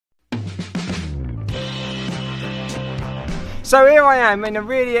So here I am in a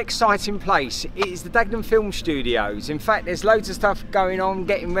really exciting place. It is the Dagenham Film Studios. In fact, there's loads of stuff going on,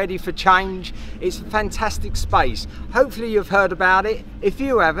 getting ready for change. It's a fantastic space. Hopefully you've heard about it. If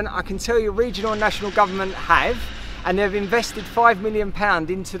you haven't, I can tell you regional and national government have, and they've invested £5 million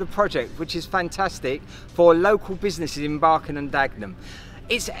into the project, which is fantastic for local businesses in Barking and Dagenham.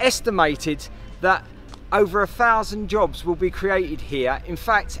 It's estimated that over 1,000 jobs will be created here. In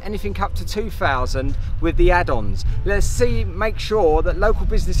fact, anything up to 2,000 with the add-ons. Let's make sure that local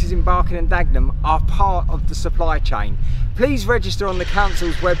businesses in Barking and Dagenham are part of the supply chain. Please register on the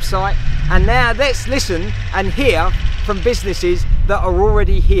council's website. And now let's listen and hear from businesses that are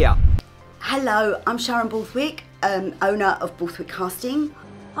already here. Hello, I'm Sharon Borthwick, owner of Borthwick Casting.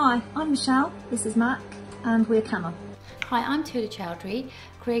 Hi, I'm Michelle, this is Mac, and we're Camel. Hi, I'm Tuda Chowdhury,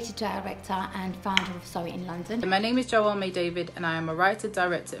 creative director and founder of Sew It in London. My name is Joelle May David and I am a writer,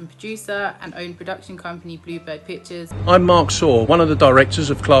 director and producer and own production company Bluebird Pictures. I'm Mark Saw, one of the directors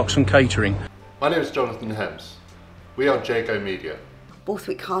of Clarkson Catering. My name is Jonathan Hems. We are Jago Media.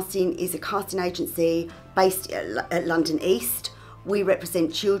 Borthwick Casting is a casting agency based at London East. We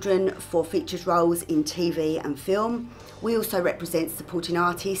represent children for featured roles in TV and film. We also represent supporting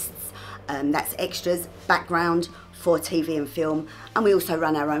artists, that's extras, background for TV and film, and we also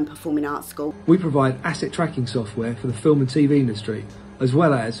run our own performing arts school. We provide asset tracking software for the film and TV industry, as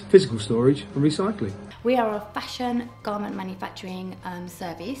well as physical storage and recycling. We are a fashion garment manufacturing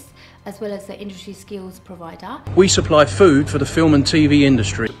service, as well as the industry skills provider. We supply food for the film and TV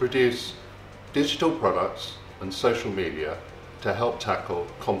industry. To produce digital products and social media to help tackle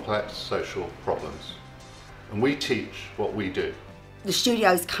complex social problems. And we teach what we do. The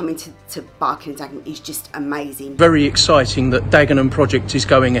studios coming to Barking and Dagenham is just amazing. Very exciting that Dagenham project is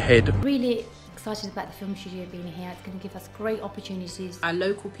going ahead. Really excited about the film studio being here. It's going to give us great opportunities. Our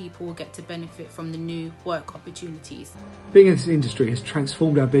local people will get to benefit from the new work opportunities. Being in this industry has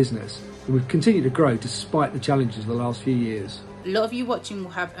transformed our business, and we've continued to grow despite the challenges of the last few years. A lot of you watching will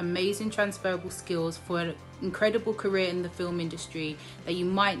have amazing transferable skills for an incredible career in the film industry that you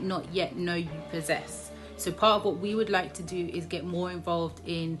might not yet know you possess. So part of what we would like to do is get more involved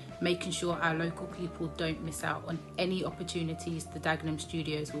in making sure our local people don't miss out on any opportunities the Dagenham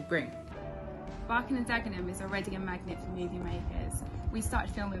studios will bring. Barking and Dagenham is already a magnet for movie makers. We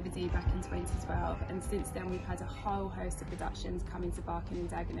started Film Over D back in 2012, and since then we've had a whole host of productions coming to Barking and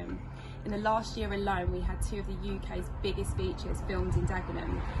Dagenham. In the last year alone, we had two of the UK's biggest features filmed in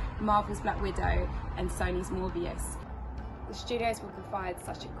Dagenham, Marvel's Black Widow and Sony's Morbius. The studios will provide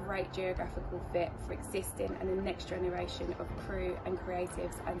such a great geographical fit for existing and the next generation of crew and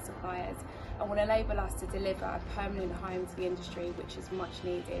creatives and suppliers, and will enable us to deliver a permanent home to the industry, which is much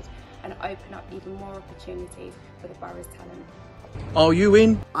needed, and open up even more opportunities for the borough's talent. Are you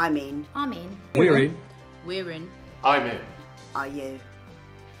in? I'm in. I'm in. We're in. We're in. I'm in. Are you?